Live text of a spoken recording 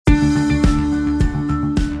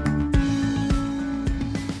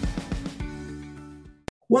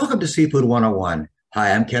Welcome to Seafood 101.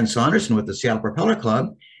 Hi, I'm Ken Saunderson with the Seattle Propeller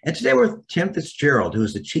Club, and today we're with Tim Fitzgerald, who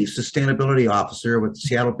is the Chief Sustainability Officer with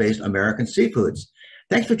Seattle-based American Seafoods.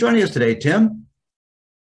 Thanks for joining us today, Tim.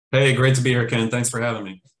 Hey, great to be here, Ken. Thanks for having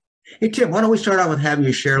me. Hey, Tim, why don't we start out with having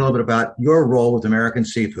you share a little bit about your role with American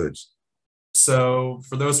Seafoods? So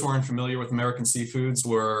for those who aren't familiar with American Seafoods,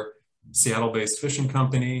 we're a Seattle-based fishing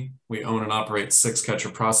company. We own and operate 6 catcher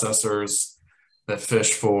processors that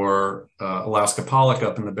fish for Alaska Pollock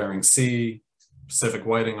up in the Bering Sea, Pacific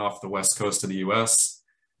whiting off the west coast of the US,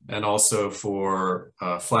 and also for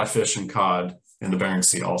flatfish and cod in the Bering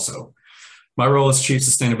Sea also. My role as Chief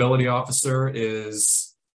Sustainability Officer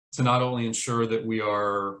is to not only ensure that we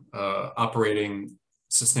are operating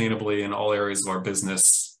sustainably in all areas of our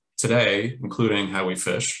business today, including how we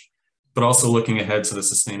fish, but also looking ahead to the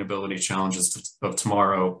sustainability challenges of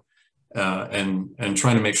tomorrow and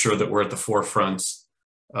trying to make sure that we're at the forefront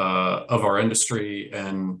of our industry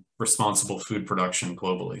and responsible food production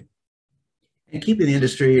globally. And keeping the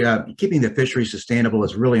industry, keeping the fishery sustainable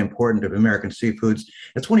is really important to American Seafoods.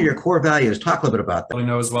 It's one of your core values. Talk a little bit about that. I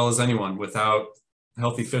know as well as anyone, without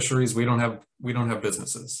healthy fisheries, we don't have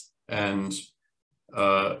businesses. And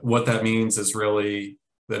what that means is really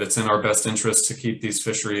that it's in our best interest to keep these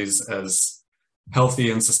fisheries as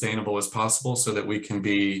healthy and sustainable as possible so that we can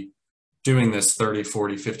be doing this 30,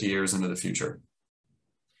 40, 50 years into the future.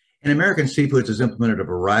 And American Seafoods has implemented a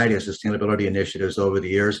variety of sustainability initiatives over the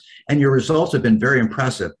years, and your results have been very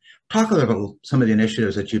impressive. Talk a little about some of the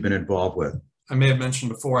initiatives that you've been involved with. I may have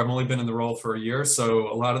mentioned before, I've only been in the role for a year,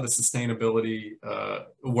 so a lot of the sustainability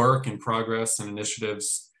work and progress and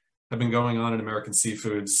initiatives have been going on in American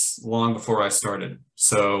Seafoods long before I started.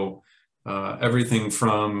 So everything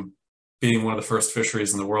from being one of the first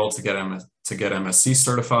fisheries in the world to get MSC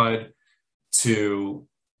certified, to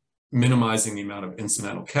minimizing the amount of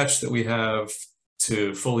incidental catch that we have,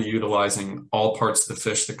 to fully utilizing all parts of the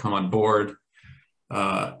fish that come on board,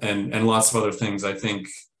 and lots of other things. I think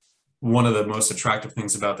one of the most attractive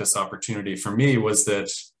things about this opportunity for me was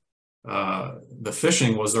that the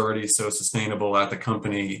fishing was already so sustainable at the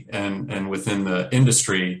company and within the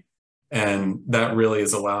industry. And that really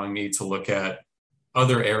is allowing me to look at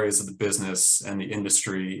other areas of the business and the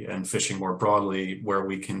industry and fishing more broadly, where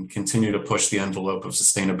we can continue to push the envelope of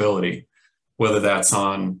sustainability, whether that's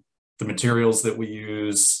on the materials that we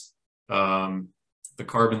use, the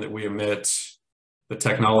carbon that we emit, the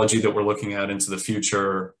technology that we're looking at into the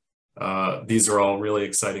future. These are all really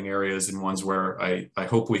exciting areas and ones where I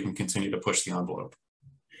hope we can continue to push the envelope.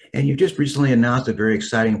 And you just recently announced a very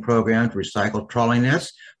exciting program to recycle trawling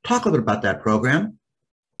nets. Talk a little bit about that program.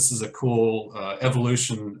 This is a cool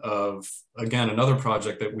evolution of, again, another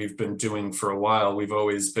project that we've been doing for a while. We've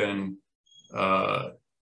always been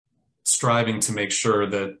striving to make sure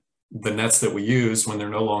that the nets that we use when they're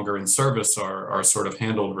no longer in service are sort of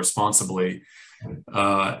handled responsibly.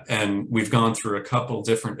 And we've gone through a couple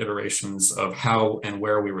different iterations of how and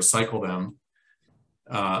where we recycle them.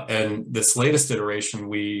 And this latest iteration,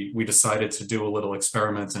 we decided to do a little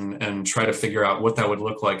experiment and try to figure out what that would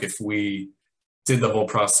look like if we did the whole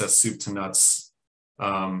process soup to nuts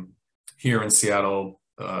here in Seattle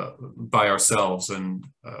by ourselves. And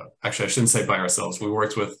actually, I shouldn't say by ourselves. We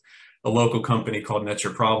worked with a local company called Net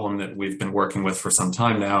Your Problem that we've been working with for some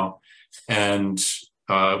time now. And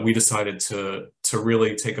we decided to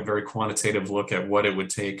really take a very quantitative look at what it would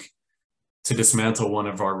take to dismantle one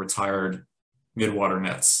of our retired midwater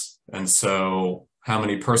nets. And so how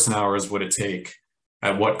many person hours would it take?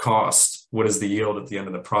 At what cost? What is the yield at the end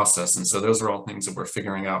of the process? And so those are all things that we're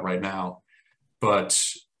figuring out right now. But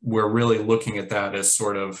we're really looking at that as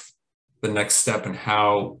sort of the next step in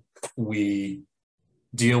how we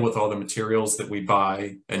deal with all the materials that we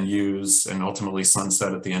buy and use and ultimately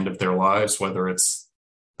sunset at the end of their lives, whether it's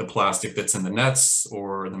the plastic that's in the nets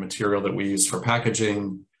or the material that we use for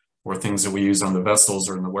packaging or things that we use on the vessels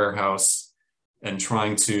or in the warehouse, and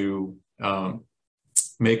trying to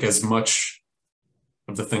make as much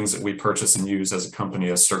of the things that we purchase and use as a company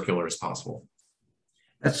as circular as possible.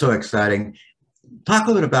 That's so exciting. Talk a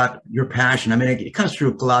little bit about your passion. I mean, it comes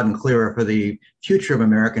through loud and clear for the future of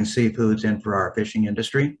American Seafoods and for our fishing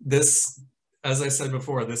industry. This, as I said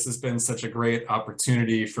before, this has been such a great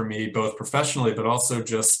opportunity for me, both professionally, but also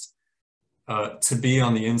just to be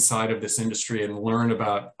on the inside of this industry and learn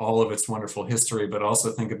about all of its wonderful history, but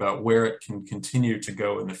also think about where it can continue to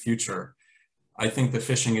go in the future. I think the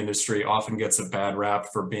fishing industry often gets a bad rap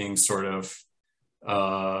for being sort of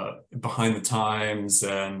behind the times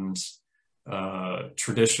and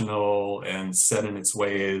traditional and set in its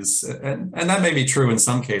ways. And that may be true in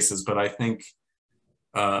some cases, but I think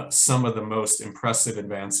some of the most impressive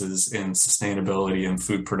advances in sustainability and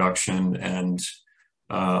food production and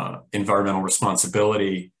environmental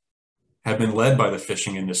responsibility have been led by the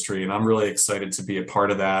fishing industry. And I'm really excited to be a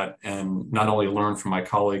part of that and not only learn from my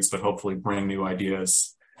colleagues, but hopefully bring new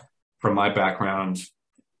ideas from my background.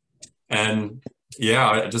 And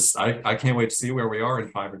yeah, I can't wait to see where we are in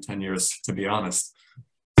 5 or 10 years, to be honest.